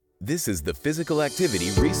This is the Physical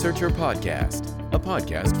Activity Researcher Podcast, a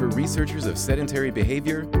podcast for researchers of sedentary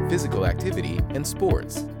behavior, physical activity, and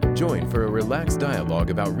sports. Join for a relaxed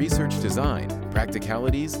dialogue about research design,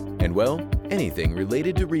 practicalities, and, well, anything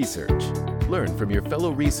related to research. Learn from your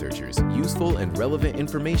fellow researchers useful and relevant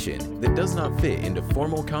information that does not fit into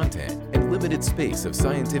formal content and limited space of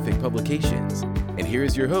scientific publications. And here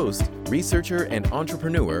is your host, researcher and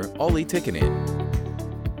entrepreneur, Olli Tikkanen.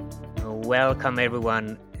 Welcome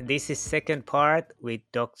everyone. This is second part with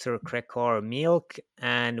Dr. Gregor Milk,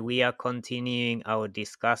 and we are continuing our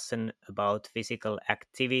discussion about physical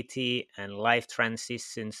activity and life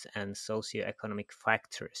transitions and socioeconomic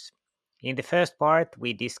factors. In the first part,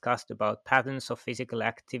 we discussed about patterns of physical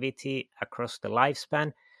activity across the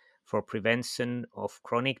lifespan for prevention of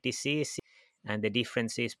chronic disease and the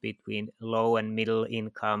differences between low and middle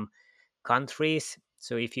income countries.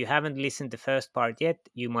 So if you haven't listened to the first part yet,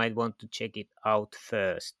 you might want to check it out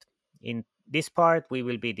first. In this part, we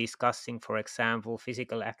will be discussing, for example,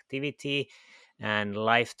 physical activity and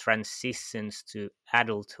life transitions to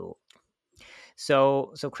adulthood.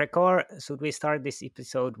 So Gregor, should we start this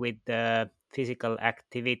episode with the physical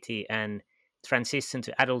activity and transition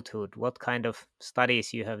to adulthood? What kind of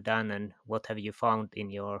studies you have done and what have you found in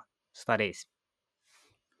your studies?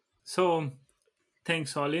 So,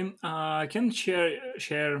 thanks, Ollie. I can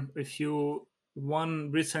share with you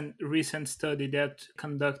one recent study that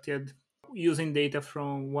conducted using data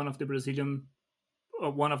from one of the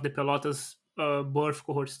one of the Pelotas birth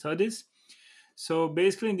cohort studies. So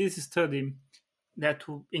basically, in this study, that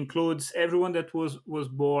includes everyone that was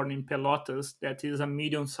born in Pelotas, that is a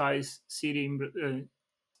medium-sized city in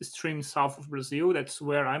extreme south of Brazil. That's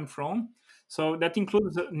where I'm from. So that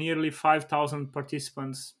includes nearly 5,000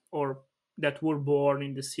 participants or that were born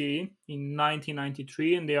in the city in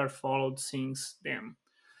 1993, and they are followed since then.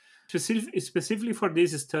 Specifically for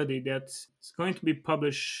this study that's going to be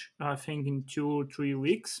published, I think, in 2 or 3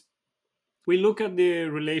 weeks, we look at the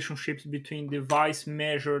relationships between device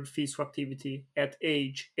measured physical activity at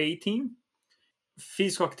age 18,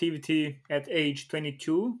 physical activity at age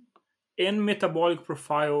 22, and metabolic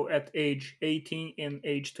profile at age 18 and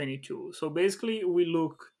age 22. So basically,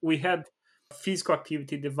 we had physical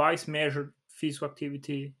activity, device measured physical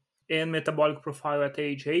activity, and metabolic profile at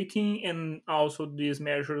age 18, and also these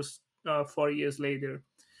measures 4 years later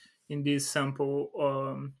in this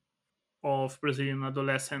sample of Brazilian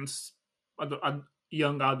adolescents,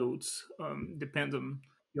 young adults, depends on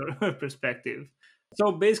your perspective.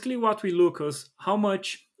 So basically, what we look is how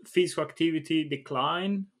much physical activity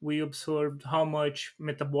declined. We observed how much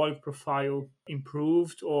metabolic profile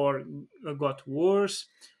improved or got worse,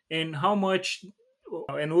 and how much,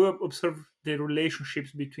 and we observed the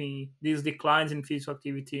relationships between these declines in physical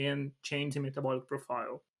activity and change in metabolic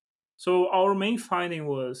profile. So our main finding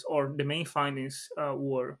was, or the main findings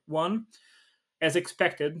were: one, as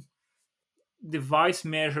expected, device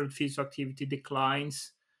measured physical activity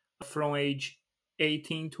declines from age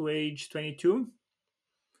 18 to age 22.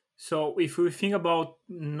 So if we think about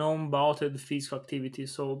non-bounded physical activity,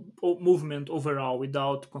 so movement overall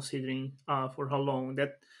without considering for how long,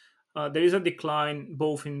 that there is a decline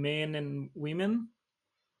both in men and women.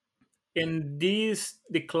 And these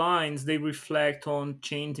declines, they reflect on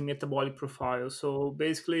change in metabolic profile. So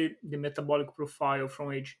basically, the metabolic profile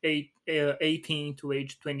from age 18 to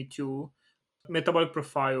age 22, metabolic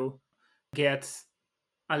profile gets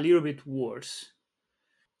a little bit worse,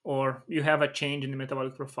 or you have a change in the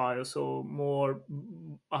metabolic profile, so more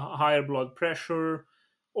higher blood pressure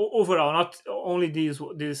overall, not only these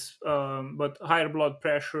but higher blood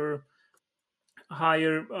pressure,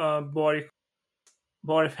 higher body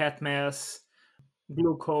fat mass,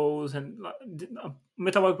 glucose, and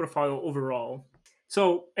metabolic profile overall.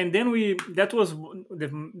 So, and then that was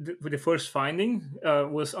the first finding,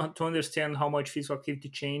 was to understand how much physical activity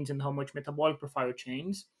changed and how much metabolic profile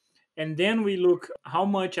changed. And then we look how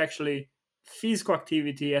much actually physical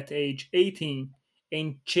activity at age 18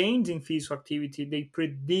 and change in physical activity, they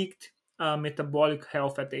predict metabolic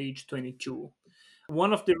health at age 22.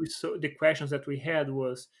 One of the questions that we had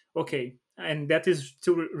was, okay, and that is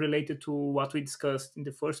still related to what we discussed in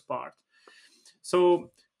the first part.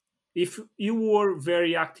 So if you were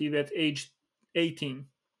very active at age 18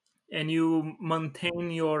 and you maintain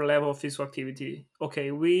your level of physical activity,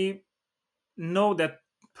 okay, we know that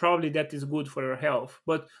probably that is good for your health.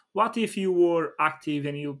 But what if you were active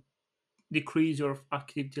and you decrease your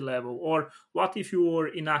activity level? Or what if you were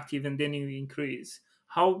inactive and then you increase?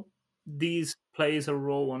 How this plays a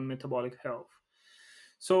role on metabolic health?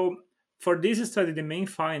 So for this study, the main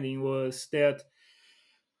finding was that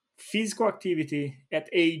physical activity at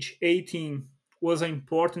age 18 was an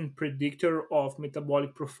important predictor of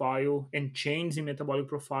metabolic profile and change in metabolic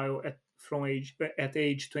profile at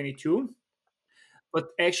age 22. But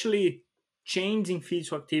actually, change in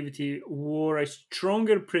physical activity were a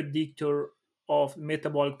stronger predictor of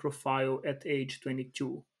metabolic profile at age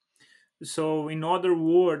 22. So, in other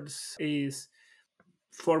words, is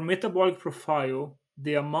for metabolic profile,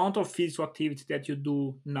 the amount of physical activity that you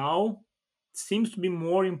do now seems to be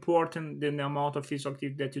more important than the amount of physical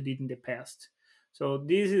activity that you did in the past. So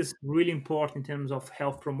this is really important in terms of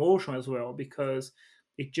health promotion as well, because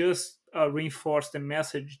it just reinforced the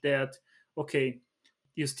message that, okay,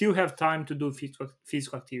 you still have time to do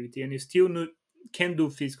physical activity, and you still can do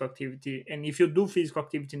physical activity. And if you do physical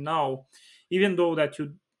activity now, even though that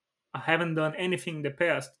you haven't done anything in the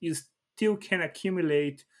past, you still can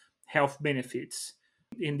accumulate health benefits.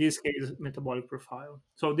 In this case, metabolic profile.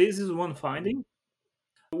 So this is one finding.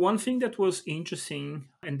 One thing that was interesting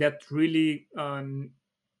and that really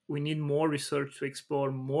we need more research to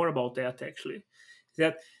explore more about that actually, is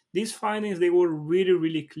that these findings, they were really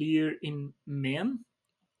really clear in men,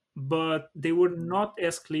 but they were not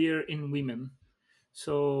as clear in women.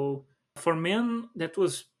 So for men, that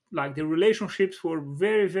was like the relationships were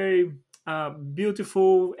very, very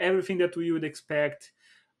beautiful, everything that we would expect,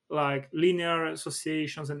 like linear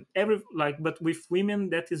associations and but with women,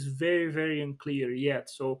 that is very, very unclear yet.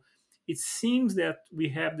 So it seems that we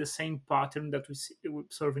have the same pattern that we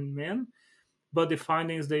observe in men, but the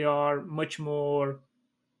findings, they are much more,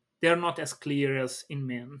 they're not as clear as in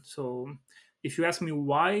men. So if you ask me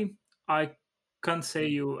why, I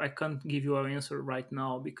I can't give you an answer right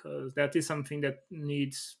now, because that is something that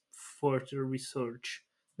needs further research,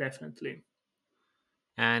 definitely.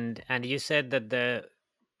 And you said that the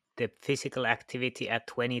physical activity at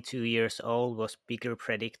 22 years old was bigger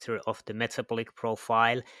predictor of the metabolic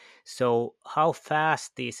profile. So how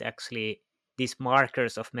fast these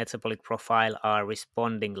markers of metabolic profile are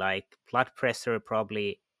responding? Like blood pressure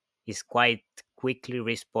probably is quite quickly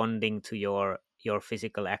responding to your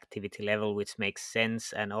physical activity level, which makes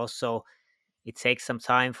sense. And also it takes some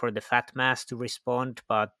time for the fat mass to respond,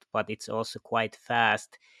 but it's also quite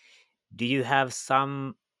fast. Do you have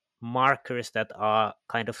some markers that are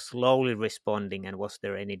kind of slowly responding, and was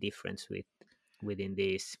there any difference within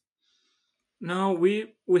these? No,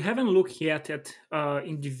 we haven't looked yet at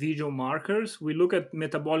individual markers. We look at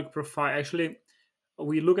metabolic profile. Actually,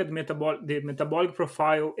 we look at the metabolic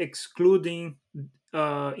profile excluding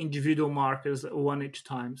individual markers one each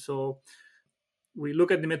time. So we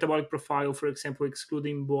look at the metabolic profile, for example,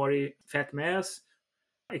 excluding body fat mass,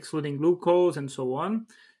 excluding glucose, and so on.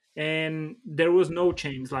 And there was no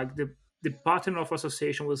change. Like the pattern of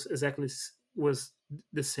association was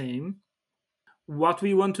the same. What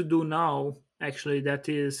we want to do now, actually, that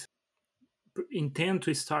is intend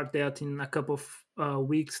to start that in a couple of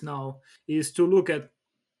weeks now, is to look at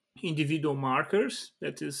individual markers.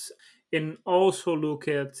 That is, and also look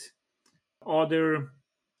at other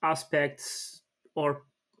aspects or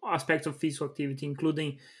aspects of physical activity,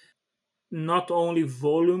 including not only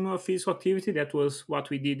volume of physical activity, that was what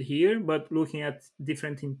we did here, but looking at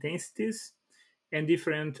different intensities and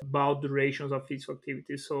different bout durations of physical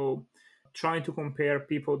activity. So trying to compare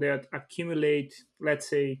people that accumulate, let's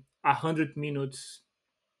say, 100 minutes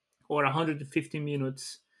or 150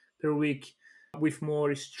 minutes per week with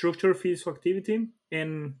more structured physical activity,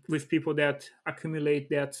 and with people that accumulate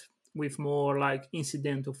that with more like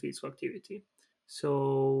incidental physical activity.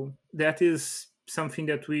 So that is something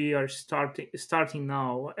that we are starting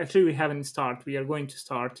now. Actually, we haven't started. We are going to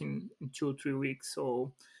start in 2 or 3 weeks.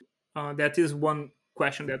 So that is one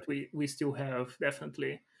question that we still have,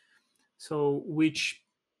 definitely. So which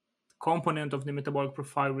component of the metabolic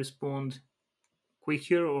profile respond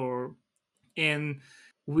quicker, or and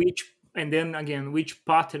and then again, which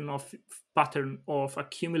pattern of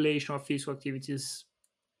accumulation of physical activity is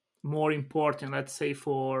more important, let's say,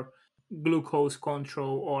 for glucose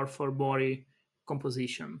control or for body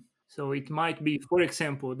composition. So it might be, for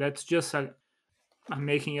example, that's just I'm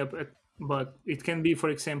making up, but it can be, for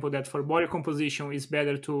example, that for body composition it's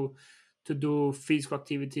better to do physical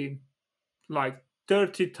activity like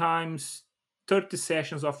 30 times, 30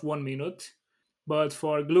 sessions of 1 minute, but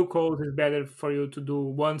for glucose it's better for you to do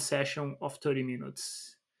one session of 30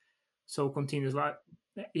 minutes. So continuous, like,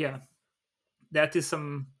 yeah, that is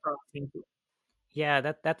some thing. Yeah,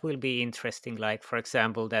 that will be interesting. Like for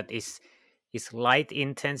example, that is light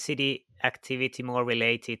intensity activity more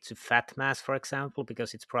related to fat mass, for example,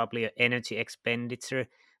 because it's probably an energy expenditure,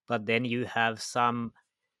 but then you have some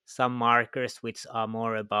markers which are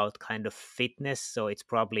more about kind of fitness, so it's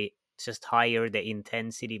probably just higher the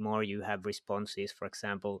intensity, more you have responses, for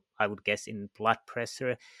example, I would guess in blood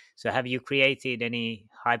pressure. So have you created any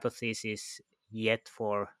hypothesis yet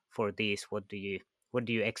for these? What do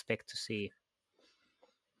you expect to see?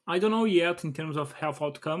 I don't know yet in terms of health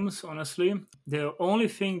outcomes, honestly. The only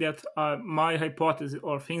thing that my hypothesis,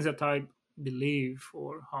 or things that I believe,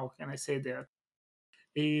 or how can I say that,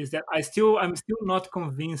 is that I'm still not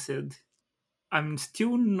convinced. I'm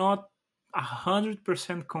still not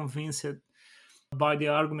 100% convinced by the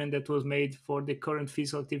argument that was made for the current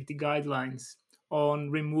physical activity guidelines on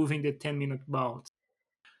removing the 10-minute bout.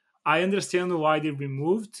 I understand why they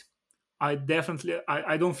removed. I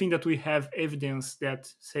don't think that we have evidence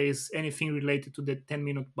that says anything related to the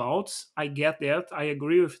 10-minute bouts. I get that. I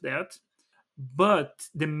agree with that. But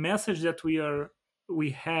the message that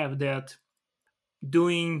we have that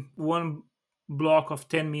doing one block of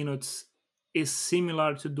 10 minutes is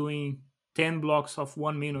similar to doing 10 blocks of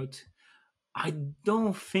 1 minute. I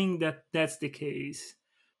don't think that that's the case.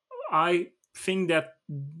 I think that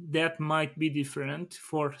that might be different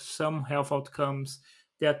for some health outcomes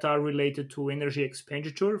that are related to energy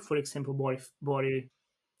expenditure, for example, body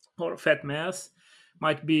or fat mass,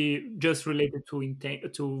 might be just related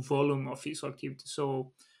to volume of physical activity.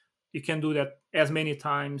 So you can do that as many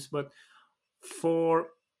times, but for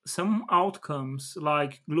some outcomes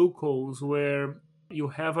like glucose, where you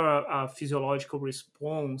have a physiological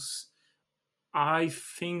response, I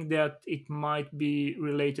think that it might be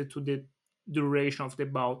related to the duration of the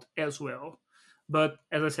bout as well. But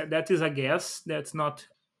as I said, that is a guess. That's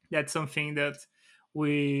something that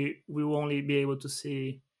we will only be able to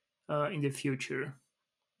see in the future.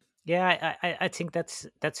 Yeah, I think that's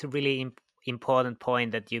a really important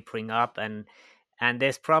point that you bring up, and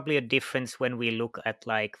there's probably a difference when we look at,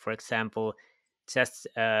 like, for example, just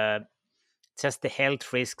just the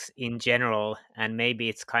health risks in general, and maybe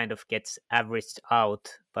it's kind of gets averaged out,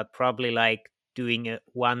 but probably like doing a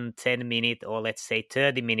 10-minute or let's say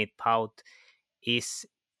 30-minute bout is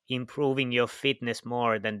improving your fitness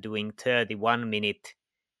more than doing 31-minute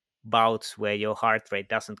bouts where your heart rate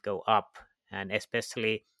doesn't go up. And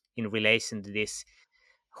especially in relation to this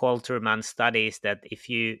Holterman studies, that if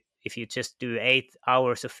you just do 8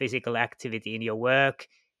 hours of physical activity in your work,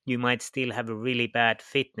 you might still have a really bad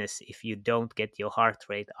fitness if you don't get your heart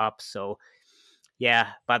rate up. So yeah,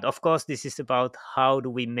 but of course this is about how do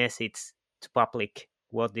we message to public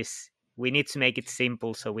what this, we need to make it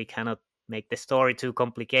simple, so we cannot make the story too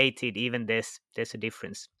complicated. Even there's a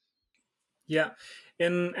difference. Yeah,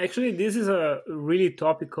 and actually, this is a really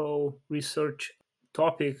topical research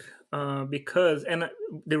topic because, and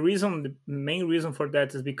the main reason for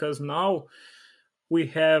that is because now we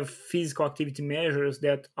have physical activity measures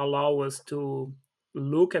that allow us to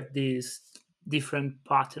look at these different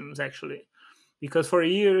patterns actually. Because for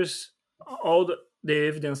years, all the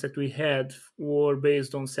evidence that we had were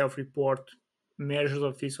based on self-report measures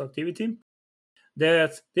of physical activity,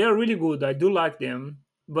 that they are really good. I do like them,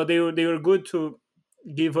 but they were good to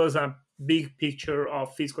give us a big picture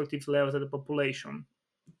of physical activity levels of the population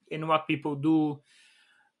and what people do.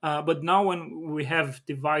 But now, when we have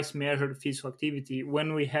device measured physical activity,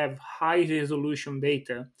 when we have high resolution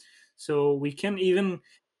data, so we can even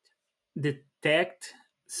detect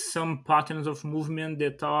some patterns of movement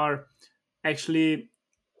that are actually,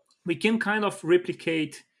 we can kind of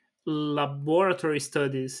replicate laboratory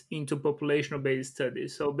studies into population based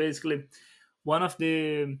studies. So basically, one of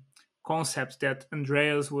the concepts that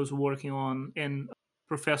Andreas was working on and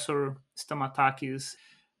Professor Stamatakis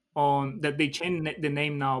on, that they changed the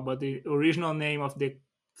name now, but the original name of the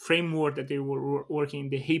framework that they were working,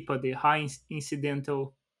 the HIPAA, the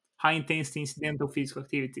high intensity incidental physical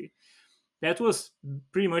activity, that was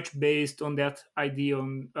pretty much based on that idea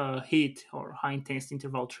on HIIT, or high intensity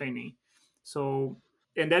interval training. So,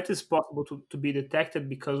 and that is possible to be detected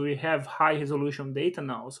because we have high resolution data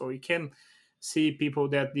now. So we can see people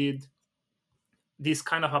that did this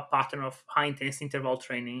kind of a pattern of high intensity interval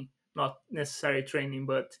training, not necessary training,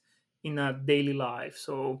 but in a daily life.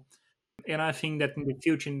 So, and I think that in the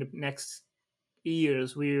future, in the next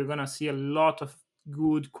years, we're going to see a lot of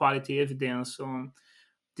good quality evidence on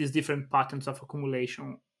these different patterns of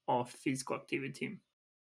accumulation of physical activity.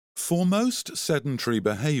 For most sedentary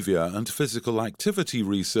behavior and physical activity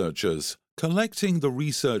researchers, collecting the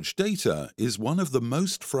research data is one of the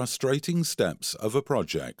most frustrating steps of a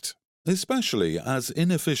project, especially as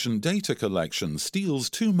inefficient data collection steals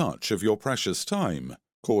too much of your precious time,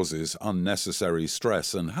 causes unnecessary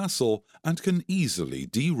stress and hassle, and can easily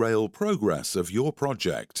derail progress of your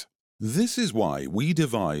project. This is why we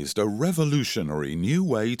devised a revolutionary new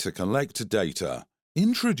way to collect data,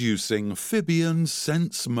 Introducing Fibion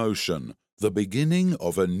Sense Motion, the beginning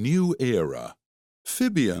of a new era.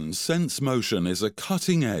 Fibion Sense Motion is a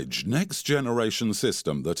cutting-edge, next-generation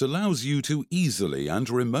system that allows you to easily and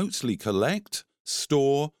remotely collect,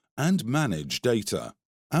 store, and manage data.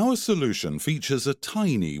 Our solution features a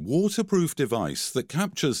tiny, waterproof device that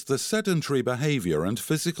captures the sedentary behavior and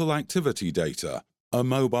physical activity data, a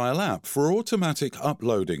mobile app for automatic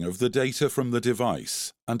uploading of the data from the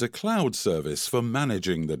device, and a cloud service for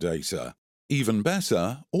managing the data. Even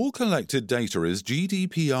better, all collected data is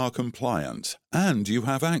GDPR compliant, and you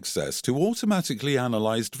have access to automatically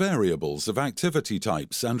analyzed variables of activity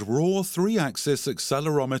types and raw 3-axis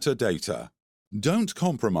accelerometer data. Don't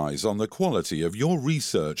compromise on the quality of your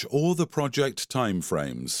research or the project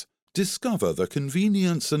timeframes. Discover the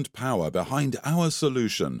convenience and power behind our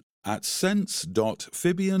solution at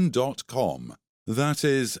sense.fibion.com. That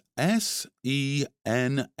is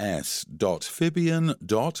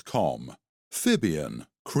SENS.fibion.com. Fibion,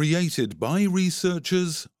 created by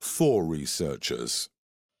researchers for researchers.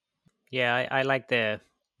 Yeah, I like the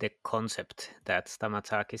concept that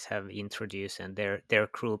Stamatakis have introduced and their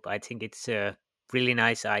group. I think it's a really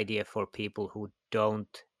nice idea for people who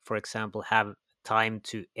don't, for example, have time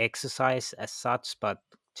to exercise as such, but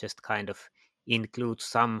just kind of include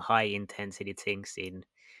some high intensity things in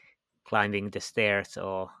climbing the stairs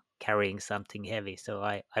or carrying something heavy. So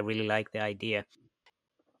I really like the idea.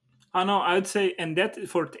 I know, I would say, and that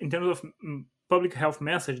in terms of public health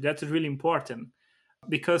message, that's really important,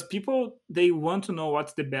 because people, they want to know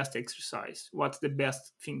what's the best exercise, what's the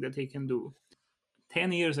best thing that they can do.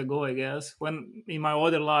 10 years ago, I guess, when in my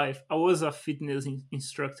other life I was a fitness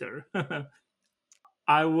instructor.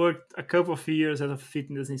 I worked a couple of years as a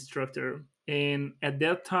fitness instructor, and at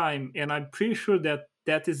that time, and I'm pretty sure that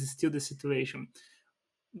that is still the situation,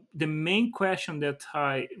 the main question that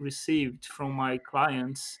I received from my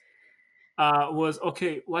clients was,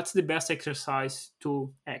 okay, what's the best exercise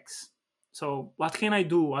to X? So what can I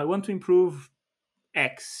do? I want to improve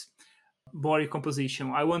X body composition.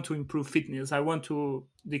 I want to improve fitness. I want to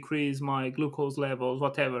decrease my glucose levels,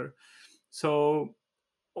 whatever. So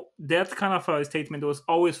that kind of a statement was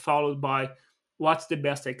always followed by, what's the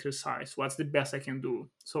best exercise? What's the best I can do?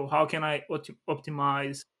 So how can I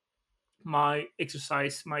optimize my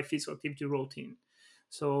exercise, my physical activity routine?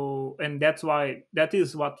 So, and that's why, that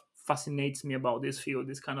is what fascinates me about this field,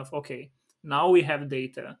 is kind of, okay, now we have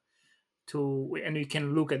data and we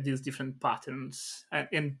can look at these different patterns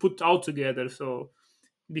and put all together. So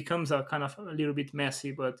it becomes a kind of a little bit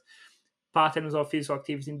messy, but patterns of physical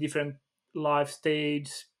activity in different life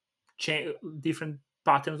stages, different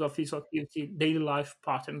patterns of physical activity, daily life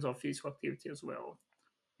patterns of physical activity as well.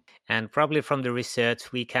 And probably from the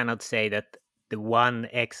research, we cannot say that the one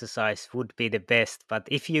exercise would be the best. But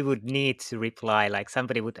if you would need to reply, like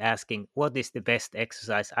somebody would asking, what is the best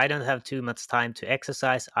exercise? I don't have too much time to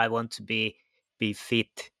exercise. I want to be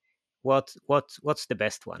fit. What's the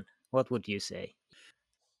best one? What would you say?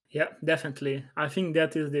 Yeah, definitely. I think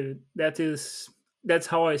that's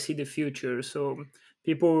how I see the future. So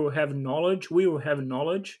people will have knowledge. We will have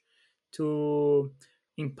knowledge to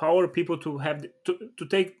empower people to have to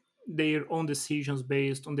take their own decisions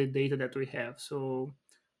based on the data that we have. So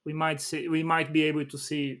we might be able to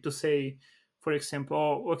say, for example,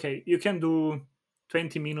 oh, okay, you can do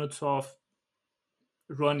 20 minutes of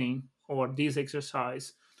running or this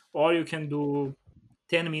exercise, or you can do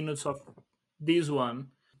 10 minutes of this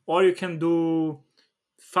one, or you can do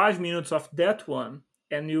 5 minutes of that one,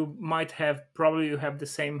 and you might have, probably you have the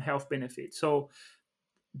same health benefit. So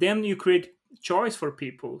then you create choice for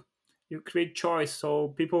people. You create choice so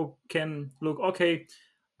people can look, okay,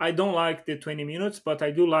 I don't like the 20 minutes, but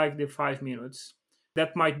I do like the 5 minutes.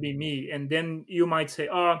 That might be me. And then you might say,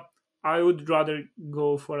 oh, I would rather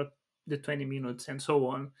go for the 20 minutes, and so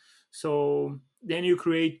on. So then you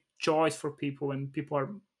create choice for people, and people are,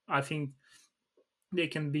 I think, they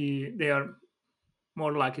are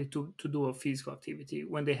more likely to do a physical activity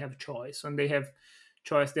when they have choice, when they have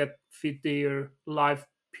choice that fit their life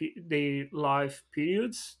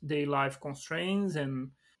periods, their life constraints,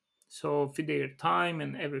 and so fit their time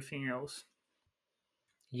and everything else.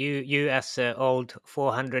 You as an old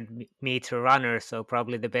 400-meter runner, so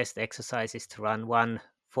probably the best exercise is to run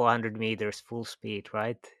 400 meters full speed,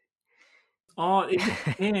 right? Oh, it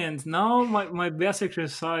depends. Now my best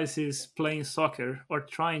exercise is playing soccer, or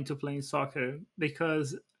trying to play soccer,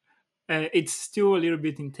 because it's still a little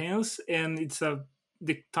bit intense, and it's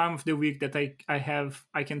the time of the week that I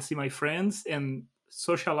can see my friends and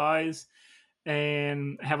socialize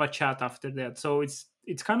and have a chat after that. So it's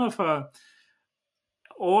kind of a,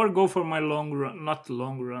 or go for my long run, not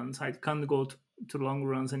long runs. I can't go to long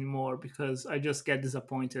runs anymore because I just get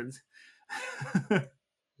disappointed.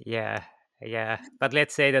 Yeah, yeah. But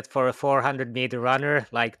let's say that for a 400-meter runner,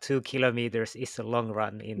 like 2 kilometers is a long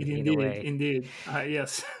run in a Indeed, way. indeed.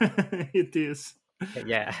 Yes, it is.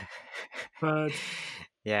 Yeah. But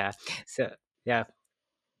Yeah. So, yeah.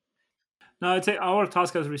 now I'd say our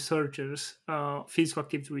task as researchers, physical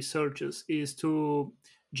activity researchers, is to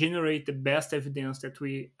generate the best evidence that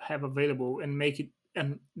we have available and make it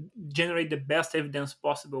and generate the best evidence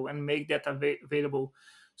possible and make that available.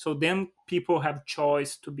 So then people have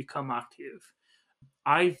choice to become active.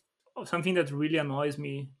 I Something that really annoys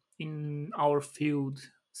me in our field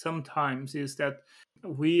sometimes is that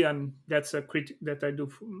we and that's a critic that I do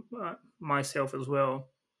myself as well.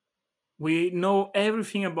 We know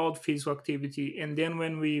everything about physical activity, and then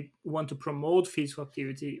when we want to promote physical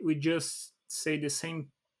activity, we just say the same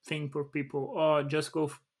thing for people. Oh, just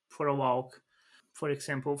go for a walk, for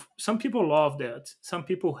example. Some people love that, some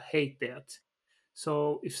people hate that.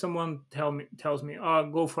 So if someone tells me, "Oh,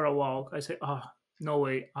 go for a walk," I say, "Oh, no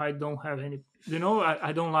way, I don't have any."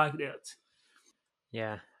 I don't like that.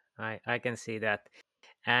 Yeah. I can see that.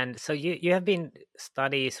 And so you have been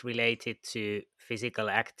studies related to physical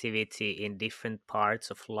activity in different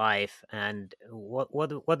parts of life. And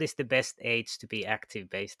what is the best age to be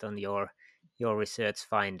active based on your research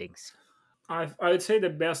findings? I'd say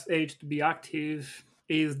the best age to be active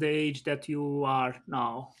is the age that you are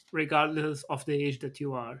now, regardless of the age that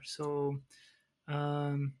you are. So,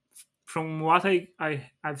 um, from what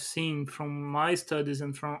I've seen from my studies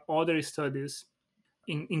and from other studies,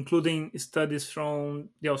 including studies from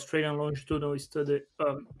the Australian longitudinal study,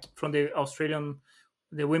 from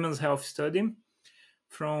the Women's Health Study,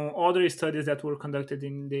 from other studies that were conducted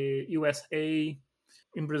in the USA,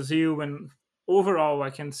 in Brazil, and overall, I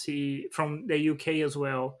can see from the UK as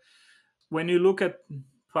well. When you look at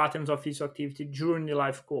patterns of physical activity during the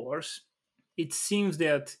life course, it seems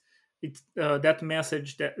that that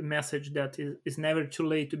message that is never too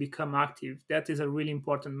late to become active. That is a really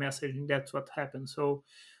important message, and that's what happens. So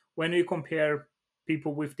when we compare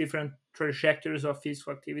people with different trajectories of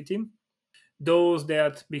physical activity, those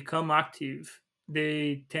that become active,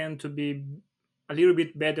 they tend to be a little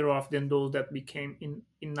bit better off than those that became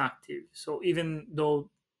inactive. So even though,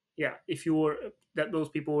 yeah, if you were that those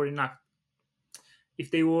people were inactive, if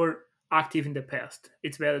they were active in the past,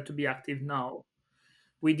 it's better to be active now.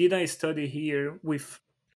 We did a study here with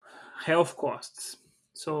health costs.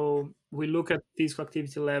 So we look at physical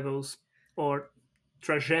activity levels or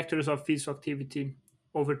trajectories of physical activity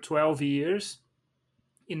over 12 years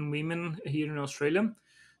in women here in Australia.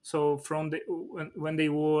 So from when they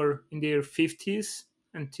were in their 50s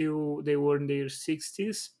until they were in their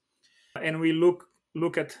 60s, and we look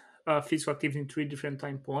at physical activity in three different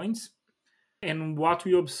time points. And what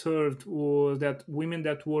we observed was that women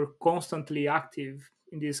that were constantly active,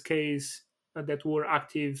 in this case, that were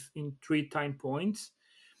active in three time points,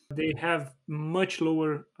 they have much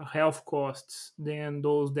lower health costs than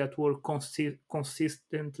those that were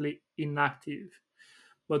consistently inactive.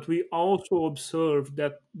 But we also observed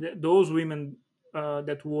that those women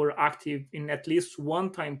that were active in at least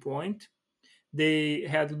one time point, they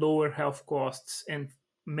had lower health costs and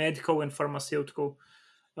medical and pharmaceutical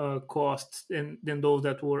costs than those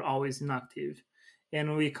that were always inactive.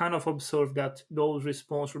 And we kind of observed that those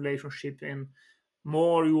response relationship and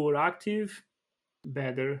more you were active,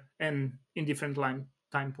 better, and in different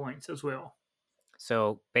time points as well.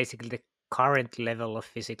 So basically, the current level of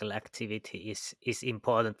physical activity is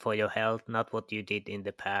important for your health, not what you did in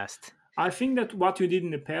the past. I think that what you did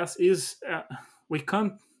in the past is we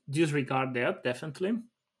can't disregard that, definitely.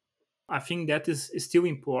 I think that is still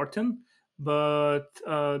important, but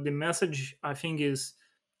the message I think is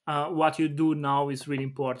what you do now is really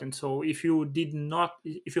important. So if you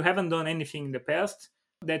haven't done anything in the past,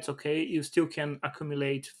 that's okay. You still can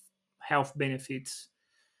accumulate health benefits.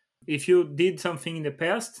 If you did something in the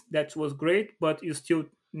past, that was great, but you still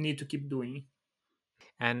need to keep doing.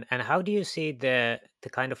 And how do you see the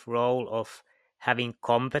kind of role of having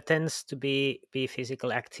competence to be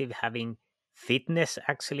physical active, having fitness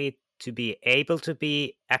actually to be able to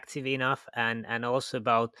be active enough, and also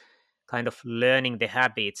about kind of learning the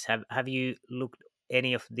habits? Have you looked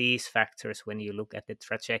any of these factors when you look at the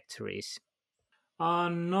trajectories?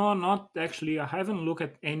 No, not actually. I haven't looked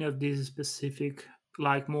at any of these specific,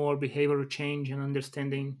 like more behavioral change and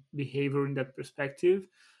understanding behavior in that perspective.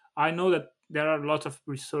 I know that there are lots of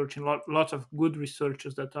research and lots of good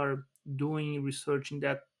researchers that are doing research in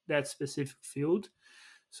that specific field.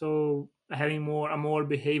 So having a more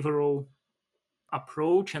behavioral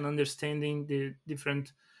approach and understanding the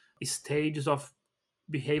different stages of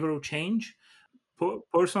behavioral change.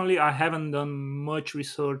 personally, I haven't done much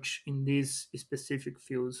research in this specific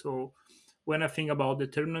field. So when I think about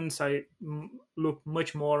determinants, I look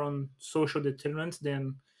much more on social determinants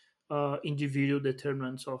than individual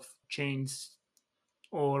determinants of change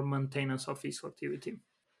or maintenance of physical activity.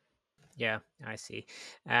 Yeah, I see.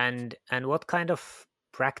 And what kind of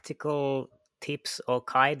practical tips or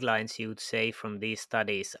guidelines you would say from these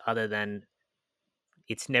studies, other than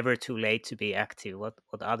it's never too late to be active? What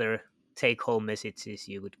other take-home messages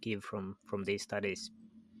you would give from these studies?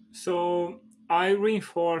 So I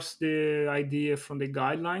reinforce the idea from the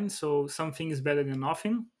guidelines. So something is better than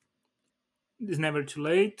nothing. It's never too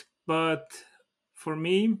late. But for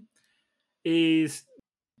me, is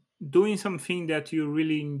doing something that you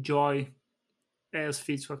really enjoy as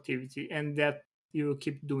physical activity and that you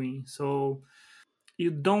keep doing. So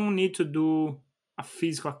you don't need to do a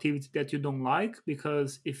physical activity that you don't like,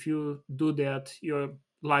 because if you do that, you're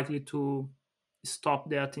likely to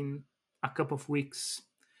stop that in a couple of weeks.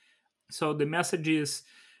 So the message is,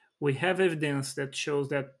 we have evidence that shows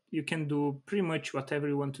that you can do pretty much whatever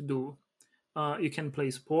you want to do. You can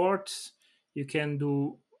play sports, you can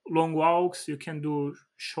do long walks, you can do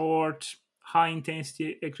short high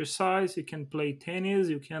intensity exercise, you can play tennis,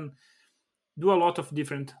 you can do a lot of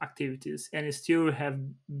different activities and still have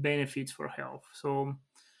benefits for health. So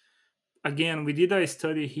again, we did a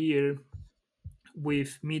study here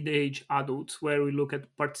with mid-age adults where we look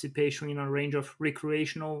at participation in a range of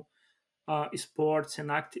recreational sports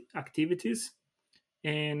and activities,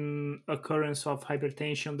 and occurrence of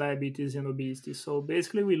hypertension, diabetes, and obesity. So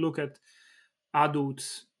basically, we look at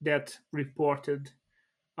adults that reported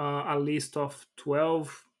a list of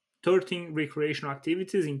 13 recreational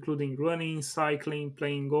activities, including running, cycling,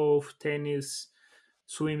 playing golf, tennis,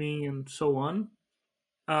 swimming, and so on,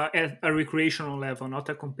 at a recreational level, not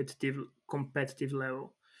a competitive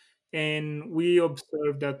level. And we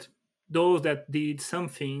observed that those that did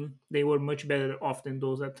something, they were much better off than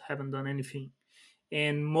those that haven't done anything.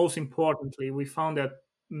 And most importantly, we found that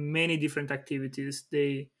many different activities,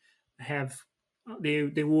 they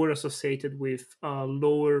were associated with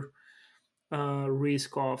lower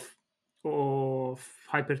risk of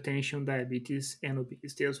hypertension, diabetes, and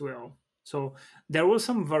obesity as well. So there was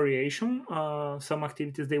some variation. Some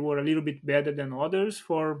activities, they were a little bit better than others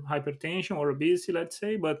for hypertension or obesity, let's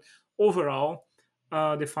say, but overall,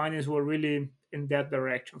 the findings were really in that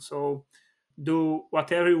direction. So do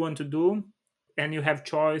whatever you want to do, and you have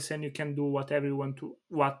choice, and you can do whatever you want to.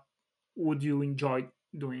 What would you enjoy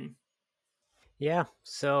doing? Yeah,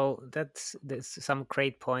 so that's some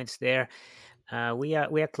great points there. We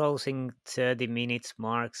are closing 30 minutes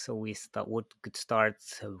mark, so could start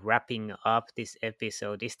wrapping up this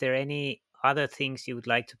episode. Is there any other things you would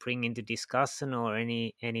like to bring into discussion, or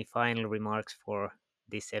any final remarks for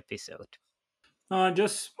this episode?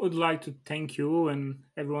 Just would like to thank you and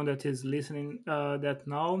everyone that is listening that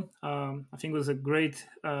now. I think it was a great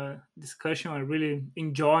discussion. I really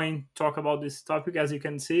enjoying talk about this topic. As you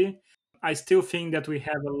can see, I still think that we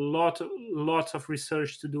have lots of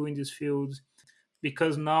research to do in this field,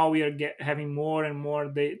 because now we are having more and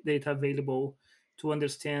more data available to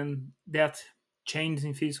understand that change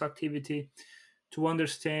in physical activity, to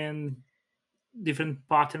understand different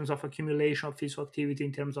patterns of accumulation of physical activity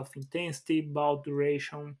in terms of intensity, bout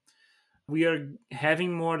duration. We are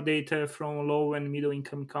having more data from low and middle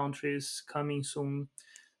income countries coming soon.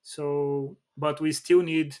 So, but we still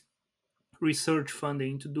need research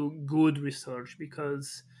funding to do good research,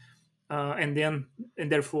 because and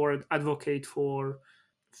therefore advocate for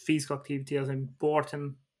physical activity as an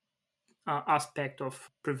important aspect of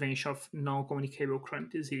prevention of non-communicable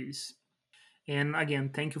chronic disease. And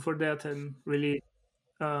again, thank you for that, and really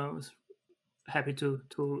was happy to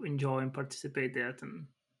enjoy and participate that. And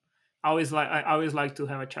I always like to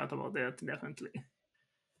have a chat about that, definitely.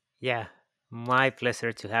 Yeah, my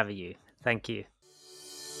pleasure to have you. Thank you.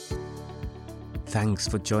 Thanks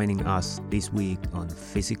for joining us this week on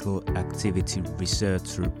Physical Activity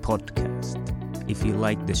Researcher Podcast. If you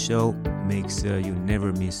like the show, make sure you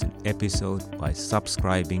never miss an episode by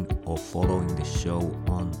subscribing or following the show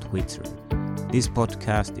on Twitter. This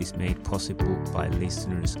podcast is made possible by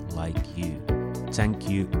listeners like you. Thank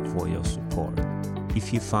you for your support.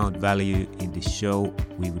 If you found value in the show,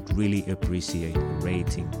 we would really appreciate a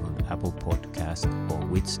rating on Apple Podcasts or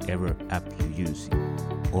whichever app you're using.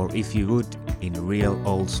 Or if you would, in a real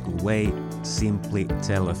old school way, simply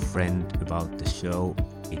tell a friend about the show.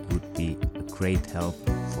 It would be a great help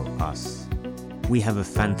for us. We have a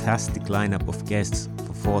fantastic lineup of guests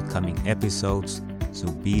for forthcoming episodes, so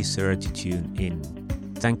be sure to tune in.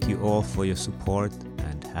 Thank you all for your support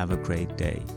and have a great day.